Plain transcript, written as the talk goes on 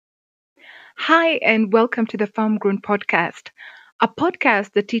Hi, and welcome to the Farm Grown Podcast, a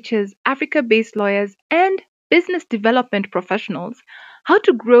podcast that teaches Africa based lawyers and business development professionals how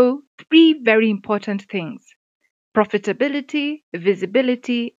to grow three very important things: profitability,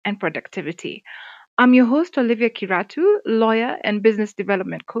 visibility, and productivity. I'm your host, Olivia Kiratu, lawyer and business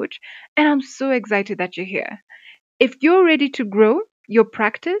development coach, and I'm so excited that you're here. If you're ready to grow your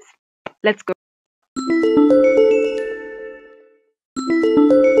practice, let's go.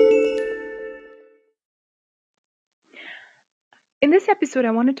 In this episode,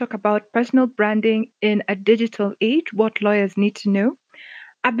 I want to talk about personal branding in a digital age, what lawyers need to know.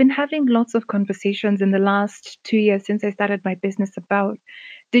 I've been having lots of conversations in the last 2 years since I started my business about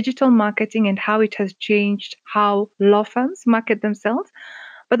digital marketing and how it has changed how law firms market themselves.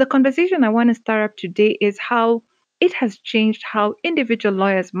 But the conversation I want to start up today is how it has changed how individual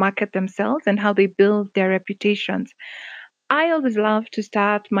lawyers market themselves and how they build their reputations. I always love to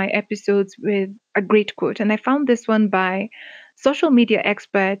start my episodes with a great quote, and I found this one by social media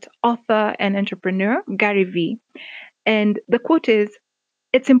expert, author, and entrepreneur Gary Vee. And the quote is,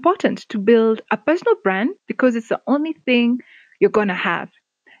 it's important to build a personal brand because it's the only thing you're going to have.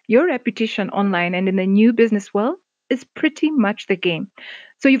 Your reputation online and in the new business world is pretty much the game.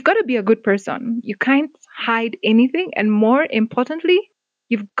 So you've got to be a good person. You can't hide anything. And more importantly,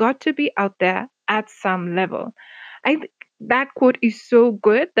 you've got to be out there at some level. I think that quote is so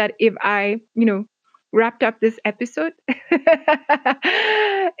good that if I wrapped up this episode,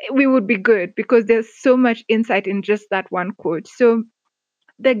 we would be good because there's so much insight in just that one quote. So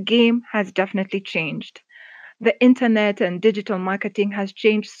the game has definitely changed. The internet and digital marketing has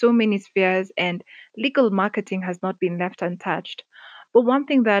changed so many spheres, and legal marketing has not been left untouched. But one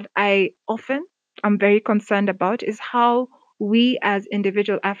thing that I often am very concerned about is how we as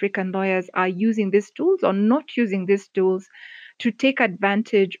individual African lawyers are using these tools or not using these tools to take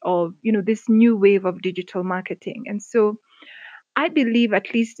advantage of this new wave of digital marketing. And so I believe,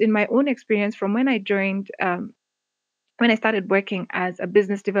 at least in my own experience from when I joined when I started working as a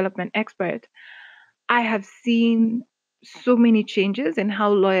business development expert, I have seen so many changes in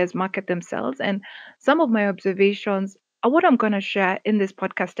how lawyers market themselves. And some of my observations are what I'm going to share in this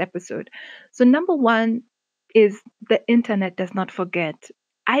podcast episode. So, number one is the internet does not forget.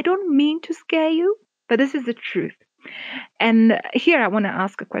 I don't mean to scare you, but this is the truth. And here I want to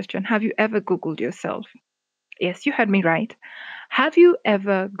ask a question. Have you ever Googled yourself? Yes, you heard me right. Have you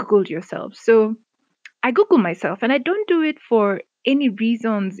ever Googled yourself? So, I Google myself and I don't do it for any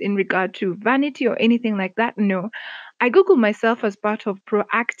reasons in regard to vanity or anything like that. No, I Google myself as part of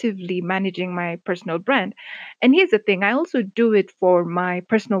proactively managing my personal brand. And here's the thing, I also do it for my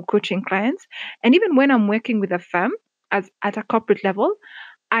personal coaching clients. And even when I'm working with a firm as at a corporate level,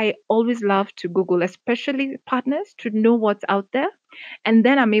 I always love to Google, especially partners, to know what's out there. And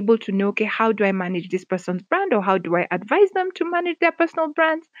then I'm able to know, okay, how do I manage this person's brand or how do I advise them to manage their personal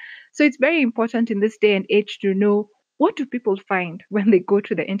brands? So it's very important in this day and age to know what do people find when they go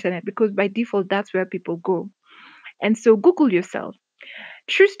to the internet, because by default, that's where people go. And so Google yourself.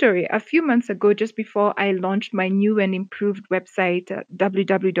 True story. A few months ago, just before I launched my new and improved website,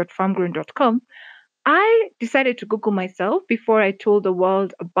 www.farmgrown.com, I decided to Google myself before I told the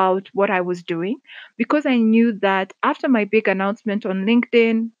world about what I was doing, because I knew that after my big announcement on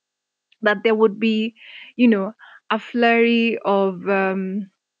LinkedIn, that there would be, you know, a flurry of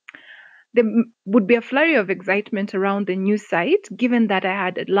would be a flurry of excitement around the new site, given that I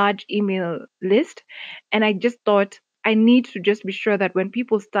had a large email list, and I just thought I need to just be sure that when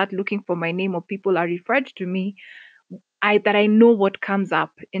people start looking for my name or people are referred to me, I know what comes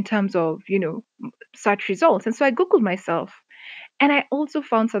up in terms of search results. And so I googled myself, and I also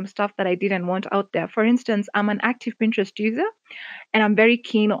found some stuff that I didn't want out there. For instance, I'm an active Pinterest user, and I'm very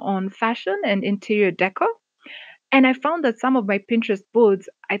keen on fashion and interior decor. And I found that some of my Pinterest boards,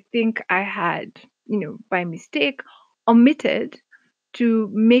 I think I had, by mistake, omitted to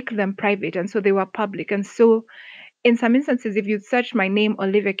make them private, and so they were public. And so in some instances, if you search my name,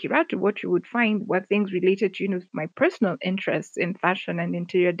 Olivia Kiratu, what you would find were things related to, my personal interests in fashion and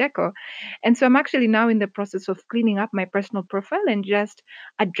interior decor. And so I'm actually now in the process of cleaning up my personal profile and just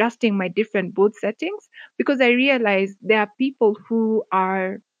adjusting my different board settings, because I realize there are people who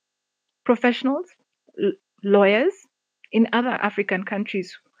are professionals, l- lawyers in other African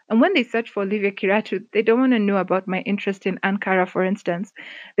countries. And when they search for Olivia Kiratu, they don't want to know about my interest in Ankara, for instance.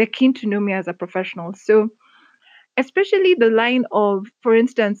 They're keen to know me as a professional. So especially the line of, for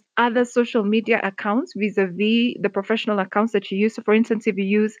instance, other social media accounts vis-a-vis the professional accounts that you use. So for instance, if you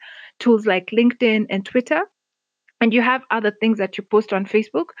use tools like LinkedIn and Twitter, and you have other things that you post on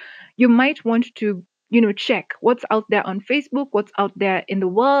Facebook, you might want to check what's out there on Facebook, what's out there in the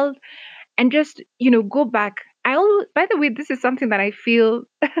world, and just, go back. By the way, this is something that I feel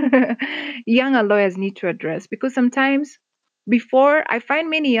younger lawyers need to address, because sometimes, before I find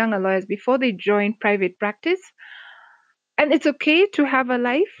many younger lawyers, before they join private practice, and it's okay to have a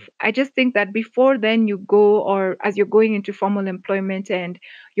life. I just think that before then you go, or as you're going into formal employment and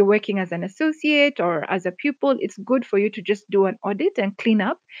you're working as an associate or as a pupil, it's good for you to just do an audit and clean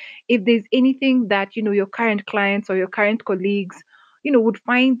up. If there's anything that, your current clients or your current colleagues, would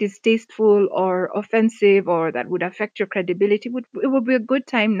find distasteful or offensive, or that would affect your credibility, it would be a good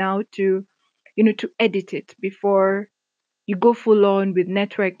time now to, to edit it before you go full on with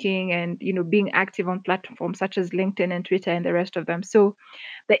networking and, being active on platforms such as LinkedIn and Twitter and the rest of them. So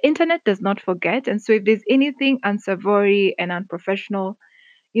the internet does not forget. And so if there's anything unsavory and unprofessional,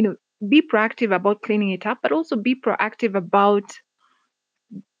 you know be proactive about cleaning it up, but also be proactive about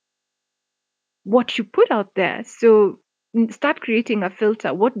what you put out there. So start creating a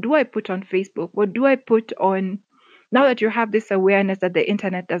filter. What do I put on Facebook? What do I put on? Now that you have this awareness that the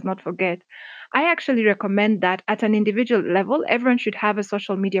internet does not forget, I actually recommend that at an individual level, everyone should have a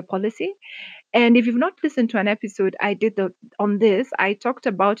social media policy. And if you've not listened to an episode I did on this, I talked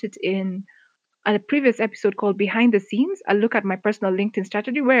about it in a previous episode called Behind the Scenes, a look at my personal LinkedIn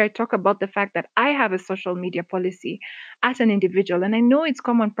strategy, where I talk about the fact that I have a social media policy as an individual. And I know it's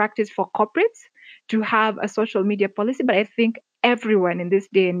common practice for corporates to have a social media policy, but I think everyone in this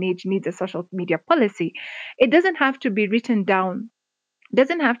day and age needs a social media policy. It doesn't have to be written down,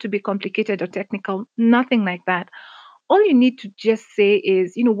 doesn't have to be complicated or technical, nothing like that. All you need to just say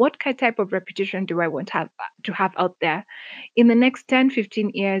is, what type of reputation do I want to have out there in the next 10,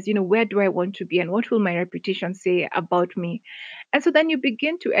 15 years? Where do I want to be, and what will my reputation say about me? And so then you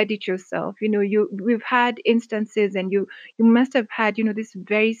begin to edit yourself. We've had instances, and you must have had, these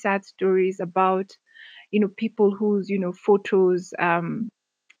very sad stories about, people whose, photos,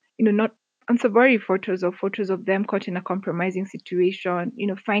 not unsavory photos, or photos of them caught in a compromising situation,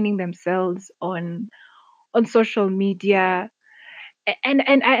 finding themselves on social media. And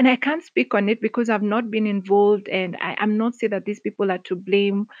I can't speak on it because I've not been involved, and I'm not saying that these people are to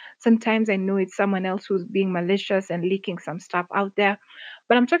blame. Sometimes I know it's someone else who's being malicious and leaking some stuff out there,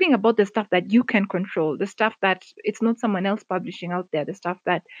 but I'm talking about the stuff that you can control, the stuff that it's not someone else publishing out there, the stuff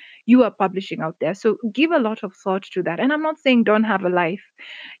that you are publishing out there. So give a lot of thought to that. And I'm not saying don't have a life.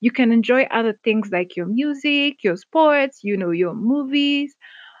 You can enjoy other things like your music, your sports, your movies,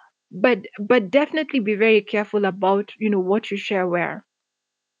 but definitely be very careful about, what you share where.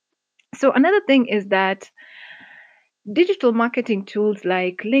 So another thing is that digital marketing tools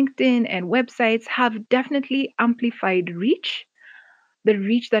like LinkedIn and websites have definitely amplified reach, the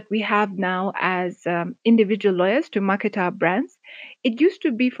reach that we have now as individual lawyers to market our brands. It used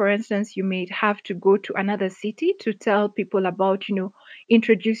to be, for instance, you may have to go to another city to tell people about,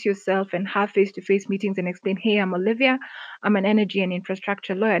 introduce yourself and have face to face meetings and explain, hey, I'm Olivia, I'm an energy and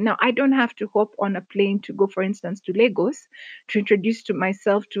infrastructure lawyer. Now, I don't have to hop on a plane to go, for instance, to Lagos to introduce to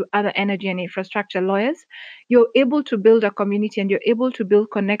myself to other energy and infrastructure lawyers. You're able to build a community and you're able to build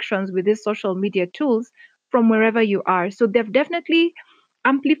connections with these social media tools from wherever you are. So they've definitely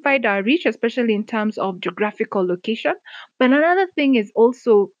amplified our reach, especially in terms of geographical location. But another thing is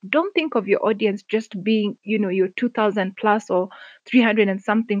also, don't think of your audience just being, your 2000 plus or 300 and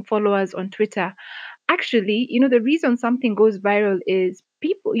something followers on Twitter. Actually, the reason something goes viral is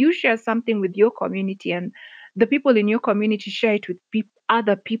people, you share something with your community, and the people in your community share it with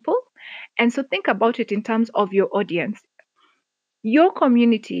other people. And so think about it in terms of your audience. Your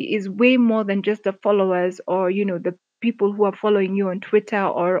community is way more than just the followers, or the people who are following you on Twitter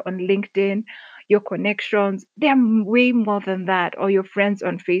or on LinkedIn. Your connections, they're way more than that, or your friends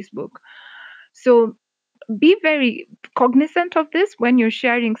on Facebook. So be very cognizant of this when you're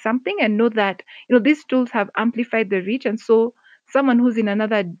sharing something, and know that, these tools have amplified the reach. And so someone who's in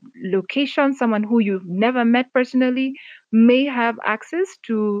another location, someone who you've never met personally, may have access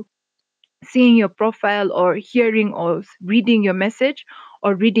to seeing your profile or hearing or reading your message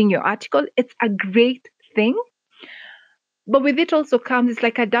or reading your article. It's a great thing. But with it also comes, it's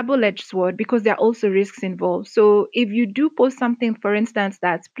like a double edged sword, because there are also risks involved. So if you do post something, for instance,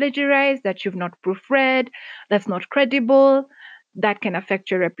 that's plagiarized, that you've not proofread, that's not credible, that can affect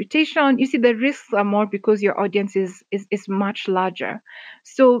your reputation. You see, the risks are more because your audience is much larger.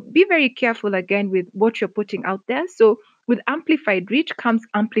 So be very careful again with what you're putting out there. So with amplified reach comes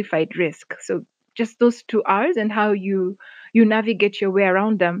amplified risk. So just those two R's, and how you navigate your way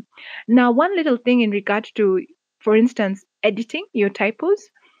around them. Now, one little thing in regard to, for instance, editing your typos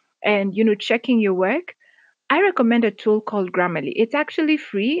and, checking your work, I recommend a tool called Grammarly. It's actually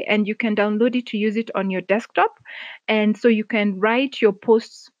free, and you can download it to use it on your desktop. And so you can write your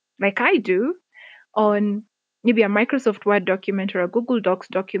posts like I do, on maybe a Microsoft Word document or a Google Docs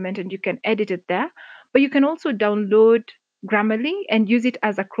document, and you can edit it there. But you can also download Grammarly and use it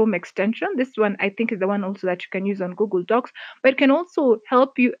as a Chrome extension. This one, I think, is the one also that you can use on Google Docs, but it can also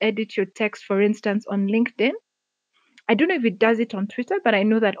help you edit your text, for instance, on LinkedIn. I don't know if it does it on Twitter, but I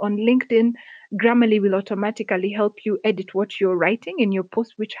know that on LinkedIn, Grammarly will automatically help you edit what you're writing in your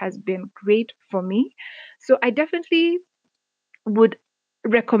post, which has been great for me. So I definitely would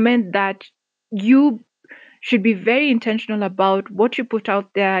recommend that you should be very intentional about what you put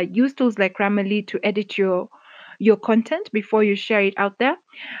out there. Use tools like Grammarly to edit your content before you share it out there.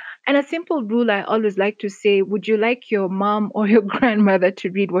 And a simple rule I always like to say, would you like your mom or your grandmother to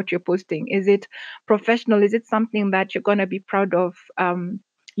read what you're posting? Is it professional? Is it something that you're going to be proud of,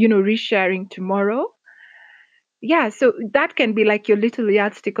 resharing tomorrow? Yeah, so that can be like your little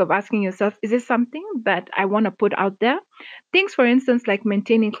yardstick of asking yourself, is this something that I want to put out there? Things, for instance, like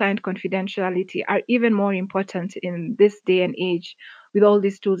maintaining client confidentiality are even more important in this day and age with all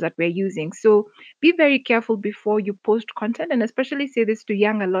these tools that we're using. So be very careful before you post content, and especially say this to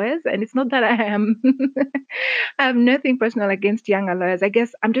younger lawyers. And it's not that I am I have nothing personal against younger lawyers. I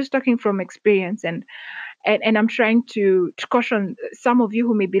guess I'm just talking from experience, and I'm trying to caution some of you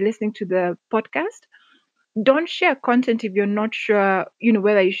who may be listening to the podcast. Don't share content if you're not sure,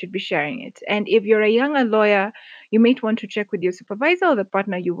 whether you should be sharing it. And if you're a younger lawyer, you might want to check with your supervisor or the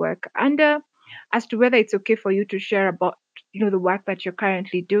partner you work under as to whether it's okay for you to share about, the work that you're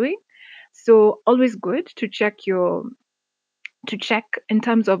currently doing. So always good to check in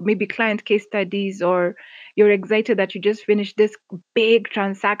terms of maybe client case studies, or you're excited that you just finished this big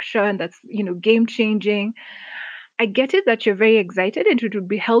transaction that's, game changing. I get it that you're very excited and it would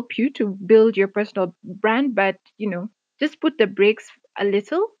be help you to build your personal brand, but just put the brakes a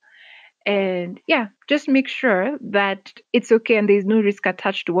little, and yeah, just make sure that it's okay and there's no risk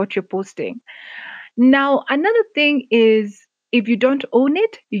attached to what you're posting. Now, another thing is, if you don't own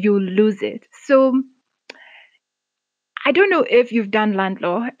it, you lose it. So I don't know if you've done land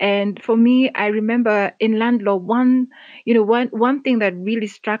law, and for me, I remember in land law, one thing that really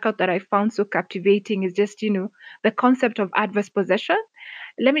struck out that I found so captivating is just the concept of adverse possession.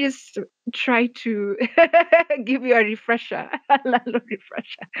 Let me just try to give you a refresher, a land law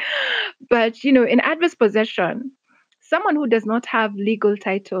refresher. But in adverse possession, someone who does not have legal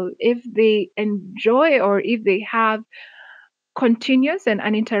title, if they enjoy or if they have continuous and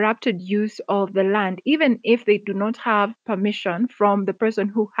uninterrupted use of the land, even if they do not have permission from the person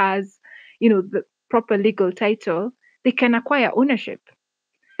who has, the proper legal title, they can acquire ownership.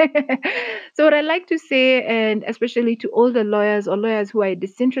 So what I like to say, and especially to older lawyers or lawyers who are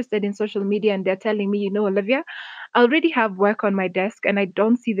disinterested in social media, and they're telling me, Olivia, I already have work on my desk and I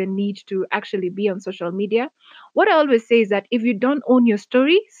don't see the need to actually be on social media. What I always say is that if you don't own your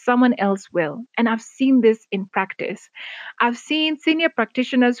story, someone else will. And I've seen this in practice. I've seen senior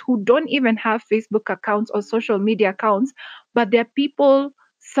practitioners who don't even have Facebook accounts or social media accounts, but they're people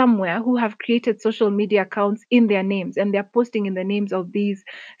somewhere who have created social media accounts in their names, and they're posting in the names of these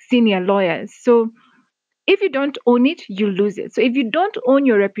senior lawyers. So if you don't own it, you lose it. So if you don't own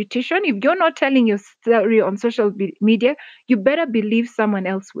your reputation, if you're not telling your story on social media, you better believe someone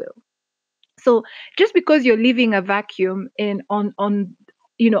else will. So just because you're leaving a vacuum in on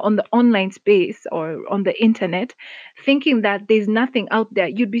the online space or on the internet, thinking that there's nothing out there,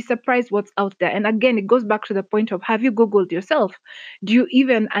 you'd be surprised what's out there. And again, it goes back to the point of, have you Googled yourself? Do you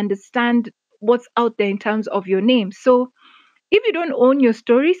even understand what's out there in terms of your name? So if you don't own your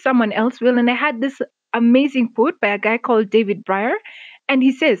story, someone else will. And I had this amazing quote by a guy called David Breyer, and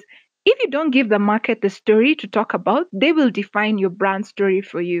he says, if you don't give the market the story to talk about, they will define your brand story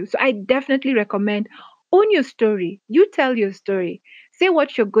for you. So I definitely recommend own your story. You tell your story. Say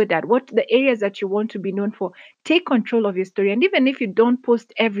what you're good at, what the areas that you want to be known for. Take control of your story. And even if you don't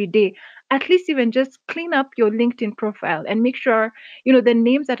post every day, at least even just clean up your LinkedIn profile and make sure, the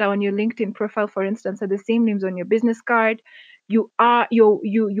names that are on your LinkedIn profile, for instance, are the same names on your business card. You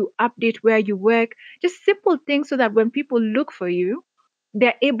update where you work. Just simple things so that when people look for you,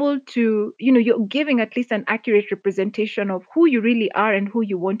 they're able to, you're giving at least an accurate representation of who you really are and who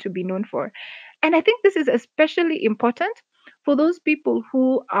you want to be known for. And I think this is especially important for those people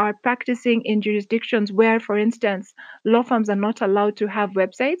who are practicing in jurisdictions where, for instance, law firms are not allowed to have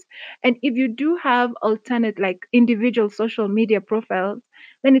websites. And if you do have alternate, like individual social media profiles,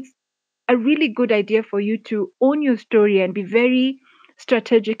 then it's a really good idea for you to own your story and be very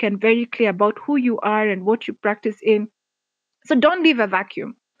strategic and very clear about who you are and what you practice in. So don't leave a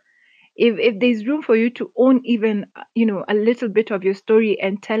vacuum. If there's room for you to own even a little bit of your story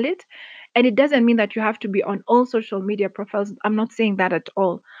and tell it, and it doesn't mean that you have to be on all social media profiles. I'm not saying that at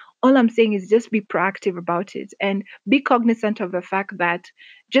all. All I'm saying is just be proactive about it and be cognizant of the fact that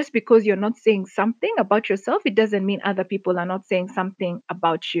just because you're not saying something about yourself, it doesn't mean other people are not saying something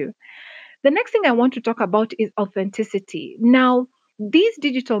about you. The next thing I want to talk about is authenticity. Now, these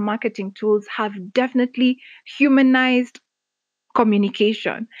digital marketing tools have definitely humanized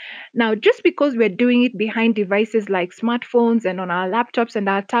communication. Now, just because we're doing it behind devices like smartphones and on our laptops and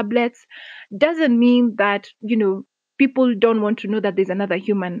our tablets doesn't mean that, people don't want to know that there's another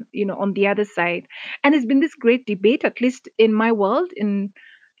human, on the other side. And it's been this great debate, at least in my world, in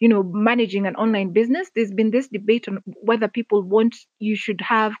managing an online business. There's been this debate on whether people want you should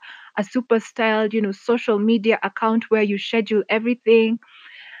have a super styled, social media account where you schedule everything.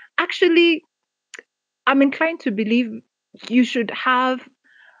 Actually, I'm inclined to believe you should have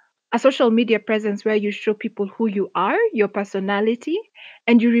a social media presence where you show people who you are, your personality,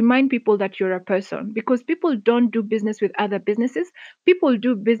 and you remind people that you're a person, because people don't do business with other businesses. People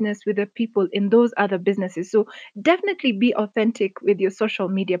do business with the people in those other businesses. So definitely be authentic with your social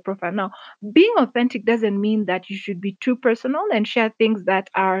media profile. Now, being authentic doesn't mean that you should be too personal and share things that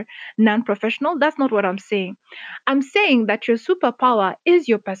are non professional. That's not what I'm saying. I'm saying that your superpower is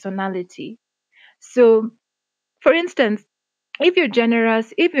your personality. So, for instance, if you're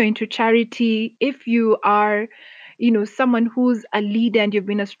generous, if you're into charity, if you are, someone who's a leader and you've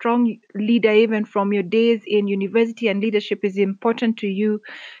been a strong leader even from your days in university and leadership is important to you,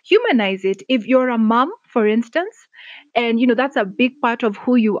 humanize it. If you're a mom, for instance, and that's a big part of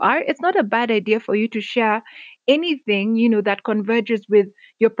who you are, it's not a bad idea for you to share anything, that converges with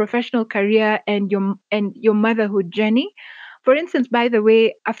your professional career and your motherhood journey. For instance, by the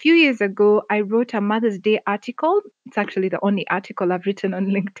way, a few years ago, I wrote a Mother's Day article. It's actually the only article I've written on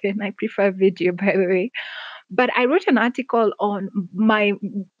LinkedIn. I prefer video, by the way. But I wrote an article on my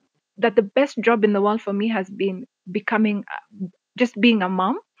that the best job in the world for me has been becoming just being a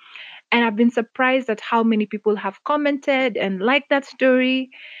mom. And I've been surprised at how many people have commented and liked that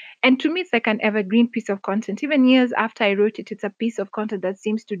story. And to me, it's like an evergreen piece of content. Even years after I wrote it, it's a piece of content that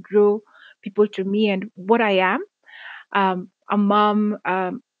seems to draw people to me and what I am, a mom,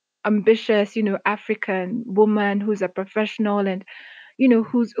 ambitious, African woman who's a professional and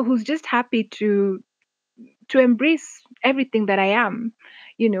who's just happy to embrace everything that I am,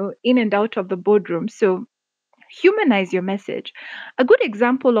 in and out of the boardroom. So humanize your message. A good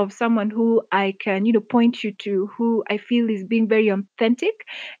example of someone who I can, point you to, who I feel is being very authentic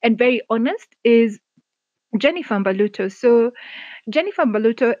and very honest, is Jennifer Mbaluto. So Jennifer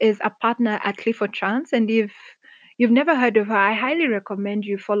Baluto is a partner at Clifford Chance, and if you've never heard of her, I highly recommend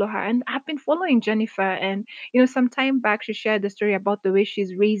you follow her. And I've been following Jennifer, and some time back she shared the story about the way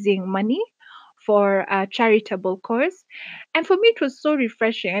she's raising money for a charitable cause, and for me it was so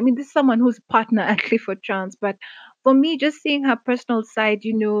refreshing. I mean, this is someone who's partner at Clifford Chance, but for me, just seeing her personal side,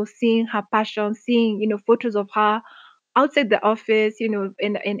 seeing her passion, seeing photos of her outside the office,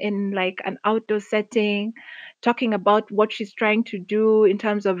 in like an outdoor setting, talking about what she's trying to do in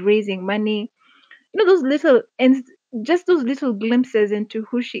terms of raising money. Those little and just those little glimpses into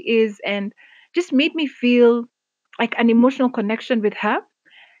who she is and just made me feel like an emotional connection with her.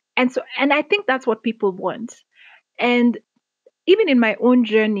 And I think that's what people want. And even in my own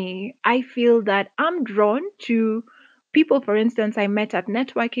journey, I feel that I'm drawn to people, for instance, I met at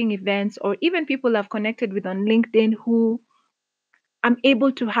networking events or even people I've connected with on LinkedIn who I'm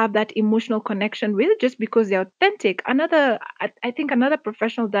able to have that emotional connection with just because they're authentic. I think another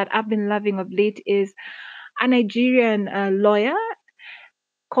professional that I've been loving of late is a Nigerian lawyer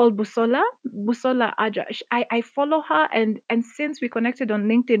called Busola Aja. I follow her, and since we connected on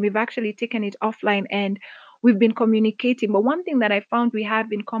LinkedIn, we've actually taken it offline and we've been communicating. But one thing that I found we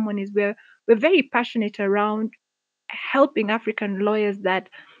have in common is we're very passionate around helping African lawyers that,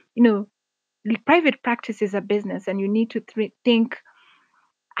 you know, private practice is a business and you need to think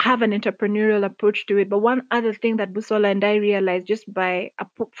have an entrepreneurial approach to it. But one other thing that Busola and I realized just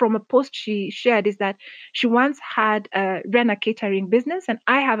from a post she shared is that she once had ran a catering business, and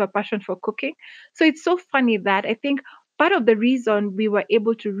I have a passion for cooking. So it's so funny that I think part of the reason we were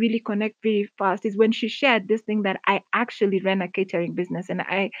able to really connect very fast is when she shared this thing that I actually ran a catering business, and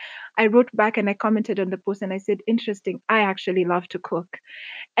I wrote back and I commented on the post and I said, interesting, I actually love to cook.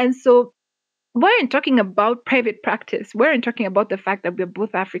 And so weren't talking about private practice. Weren't talking about the fact that we're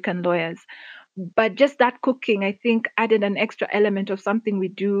both African lawyers. But just that cooking, I think, added an extra element of something we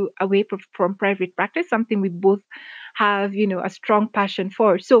do away from private practice, something we both have, a strong passion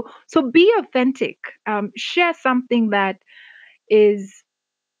for. So be authentic. Share something that is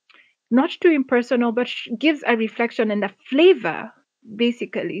not too impersonal, but gives a reflection and a flavor.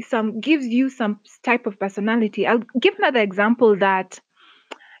 Basically, some gives you some type of personality. I'll give another example that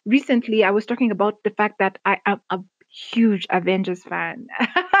recently I was talking about the fact that I am a huge Avengers fan.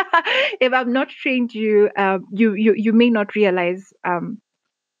 If I've not trained you, you may not realize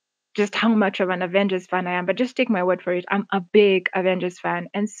just how much of an Avengers fan I am, but just take my word for it. I'm a big Avengers fan.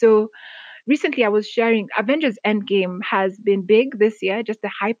 And so recently I was sharing Avengers Endgame has been big this year, just the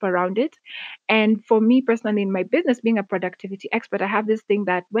hype around it. And for me personally, in my business, being a productivity expert, I have this thing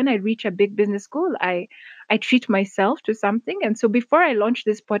that when I reach a big business goal, I treat myself to something. And so before I launched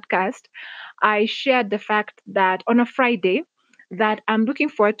this podcast, I shared the fact that on a Friday, that I'm looking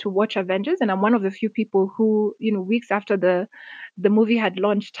forward to watch Avengers, and I'm one of the few people who, weeks after the movie had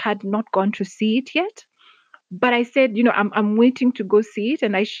launched, had not gone to see it yet. But I said, I'm waiting to go see it,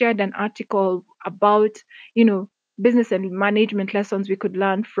 and I shared an article about, you know, business and management lessons we could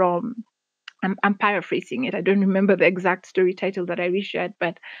learn from. I'm paraphrasing it. I don't remember the exact story title that I reshared,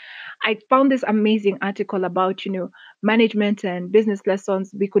 but I found this amazing article about, management and business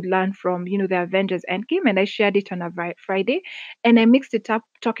lessons we could learn from, the Avengers Endgame. And I shared it on a Friday. And I mixed it up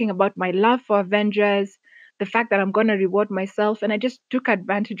talking about my love for Avengers, the fact that I'm going to reward myself. And I just took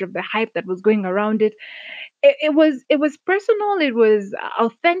advantage of the hype that was going around it. It was personal, it was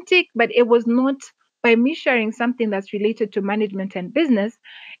authentic, but it was not by me sharing something that's related to management and business.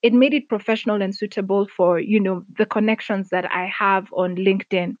 It made it professional and suitable for, the connections that I have on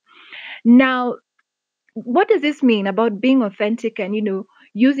LinkedIn. Now, what does this mean about being authentic and,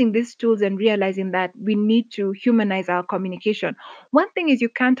 using these tools and realizing that we need to humanize our communication? One thing is, you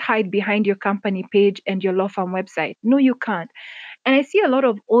can't hide behind your company page and your law firm website. No, you can't. And I see a lot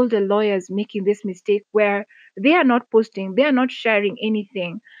of older lawyers making this mistake where they are not posting, they are not sharing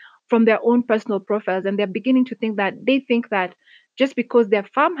anything from their own personal profiles, and they're beginning to think that just because their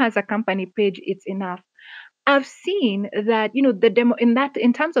firm has a company page, it's enough. I've seen that, the demo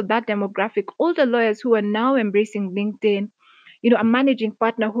in terms of that demographic, older lawyers who are now embracing LinkedIn, a managing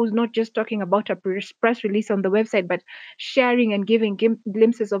partner who's not just talking about a press release on the website, but sharing and giving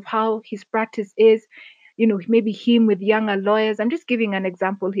glimpses of how his practice is, maybe him with younger lawyers. I'm just giving an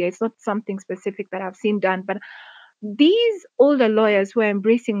example here. It's not something specific that I've seen done, but these older lawyers who are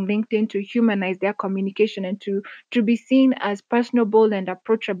embracing LinkedIn to humanize their communication and to be seen as personable and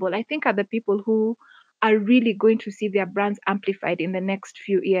approachable, I think are the people who are really going to see their brands amplified in the next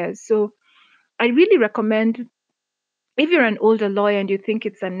few years. So I really recommend, if you're an older lawyer and you think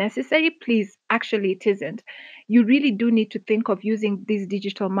it's unnecessary, please, actually, it isn't. You really do need to think of using these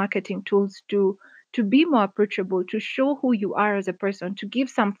digital marketing tools to be more approachable, to show who you are as a person, to give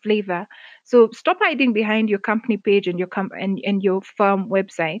some flavor. So stop hiding behind your company page and and your firm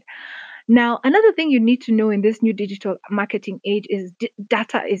website. Now, another thing you need to know in this new digital marketing age is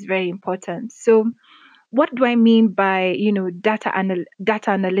data is very important. So what do I mean by, data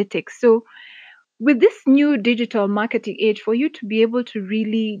analytics? So with this new digital marketing age, for you to be able to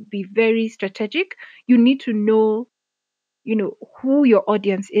really be very strategic, you need to know, who your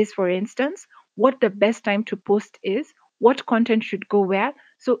audience is, for instance, what the best time to post is, what content should go where.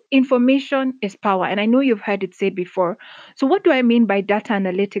 So information is power, and I know you've heard it said before. So what do I mean by data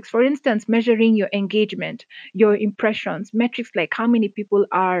analytics? For instance, measuring your engagement, your impressions, metrics like how many people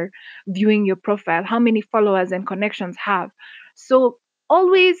are viewing your profile, how many followers and connections have. So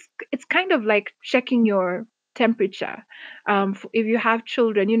always, it's kind of like checking your temperature. If you have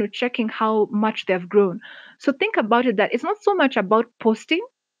children, checking how much they've grown. So think about it, that it's not so much about posting,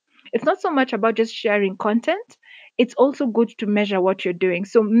 it's not so much about just sharing content. It's also good to measure what you're doing.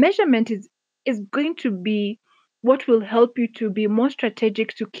 So measurement is going to be what will help you to be more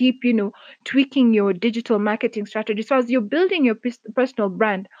strategic, to keep, tweaking your digital marketing strategy. So as you're building your personal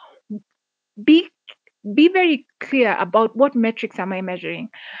brand, be be very clear about what metrics am I measuring.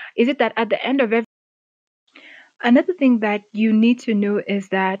 Is it that at the end of every Another thing that you need to know is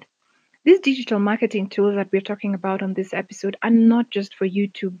that these digital marketing tools that we're talking about on this episode are not just for you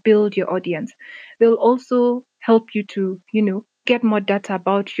to build your audience. They'll also help you to, get more data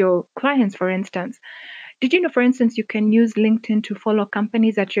about your clients, for instance. Did you know, for instance, you can use LinkedIn to follow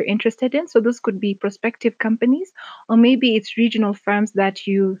companies that you're interested in? So those could be prospective companies, or maybe it's regional firms that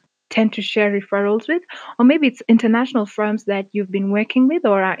you tend to share referrals with, or maybe it's international firms that you've been working with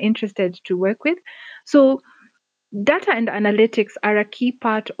or are interested to work with. So data and analytics are a key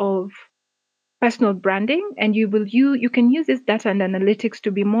part of personal branding, and you can use this data and analytics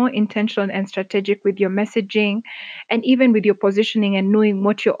to be more intentional and strategic with your messaging, and even with your positioning, and knowing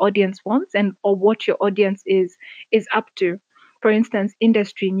what your audience wants and or what your audience is up to. For instance,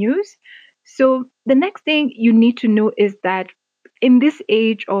 industry news. So the next thing you need to know is that in this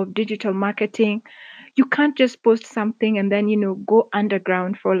age of digital marketing, You can't just post something and then, go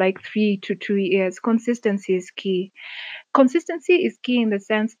underground for like 3 to 2 years. Consistency is key. Consistency is key in the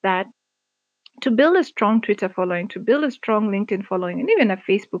sense that to build a strong Twitter following, to build a strong LinkedIn following, and even a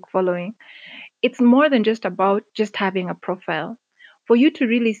Facebook following, it's more than just about just having a profile. For you to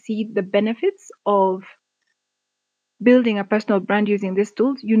really see the benefits of building a personal brand using these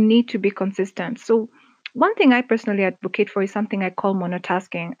tools, you need to be consistent. So, one thing I personally advocate for is something I call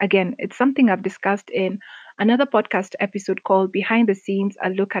monotasking. Again, it's something I've discussed in another podcast episode called Behind the Scenes, a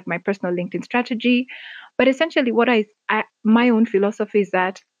look at my personal LinkedIn strategy. But essentially, what my own philosophy is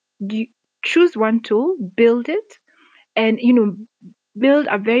that you choose one tool, build it, and build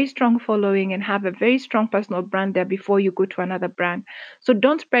a very strong following and have a very strong personal brand there before you go to another brand. So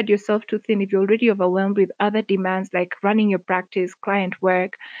don't spread yourself too thin if you're already overwhelmed with other demands like running your practice, client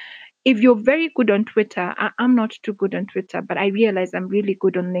work. If you're very good on Twitter, I'm not too good on Twitter, but I realize I'm really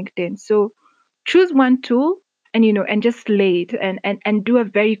good on LinkedIn. So choose one tool and just slay it and do a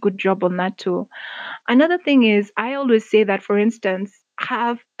very good job on that tool. Another thing is, I always say that, for instance,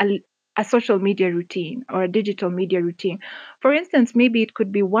 have a social media routine or a digital media routine. For instance, maybe it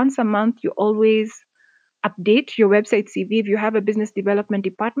could be once a month you always update your website CV. If you have a business development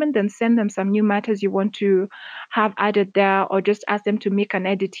department, then send them some new matters you want to have added there, or just ask them to make an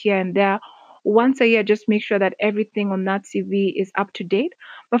edit here and there. Once a year, just make sure that everything on that CV is up to date.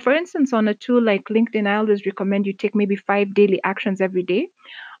 But for instance, on a tool like LinkedIn, I always recommend you take maybe 5 daily actions every day.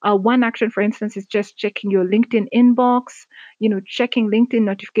 One action, for instance, is just checking your LinkedIn inbox, checking LinkedIn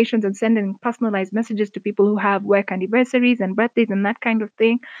notifications and sending personalized messages to people who have work anniversaries and birthdays and that kind of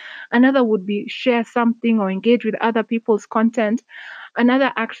thing. Another would be share something or engage with other people's content.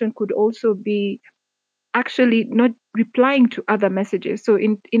 Another action could also be actually not replying to other messages. So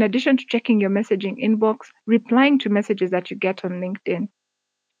in addition to checking your messaging inbox, replying to messages that you get on LinkedIn.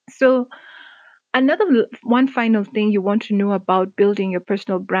 So one final thing you want to know about building your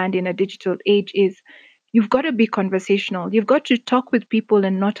personal brand in a digital age is you've got to be conversational. You've got to talk with people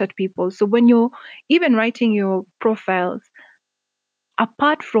and not at people. So when you're even writing your profiles,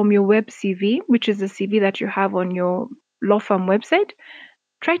 apart from your web CV, which is the CV that you have on your law firm website,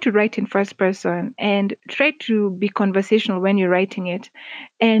 try to write in first person and try to be conversational when you're writing it,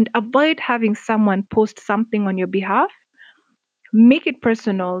 and avoid having someone post something on your behalf. Make it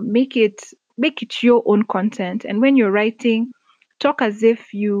personal, make it your own content. And when you're writing, talk as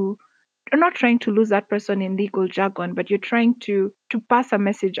if you are not trying to lose that person in legal jargon, but you're trying to pass a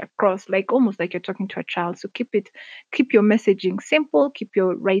message across, like almost like you're talking to a child. So keep your messaging simple, keep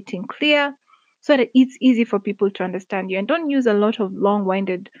your writing clear, so that it's easy for people to understand you. And don't use a lot of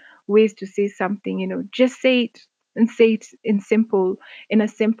long-winded ways to say something. Just say it, and say it in a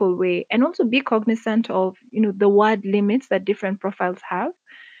simple way. And also be cognizant of the word limits that different profiles have.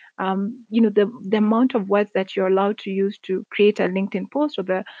 The amount of words that you're allowed to use to create a LinkedIn post, or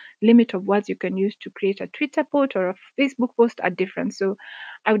the limit of words you can use to create a Twitter post or a Facebook post are different. So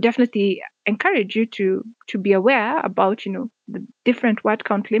I would definitely encourage you to be aware about the different word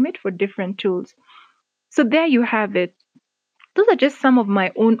count limit for different tools. So there you have it. Those are just some of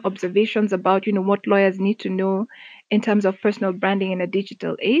my own observations about what lawyers need to know in terms of personal branding in a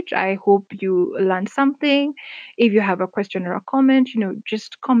digital age. I hope you learned something. If you have a question or a comment,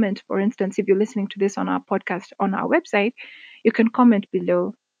 just comment. For instance, if you're listening to this on our podcast on our website, you can comment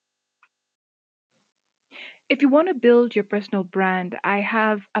below. If you want to build your personal brand, I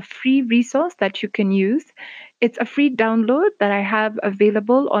have a free resource that you can use. It's a free download that I have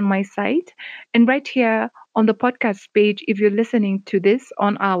available on my site and right here on the podcast page if you're listening to this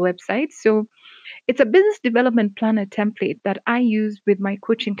on our website. So it's a business development planner template that I use with my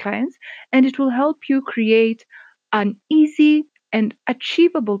coaching clients, and it will help you create an easy and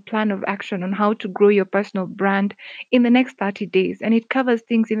achievable plan of action on how to grow your personal brand in the next 30 days. And it covers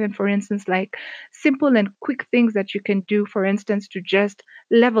things, even for instance, like simple and quick things that you can do, for instance, to just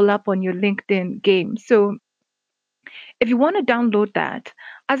level up on your LinkedIn game. So if you want to download that,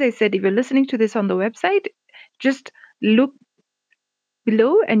 as I said, if you're listening to this on the website, just look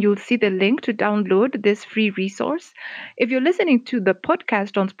below and you'll see the link to download this free resource. If you're listening to the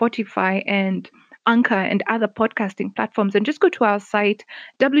podcast on Spotify and Anchor and other podcasting platforms, and just go to our site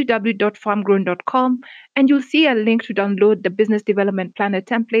www.farmgrown.com and you'll see a link to download the business development planner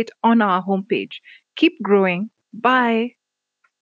template on our homepage. Keep growing. Bye.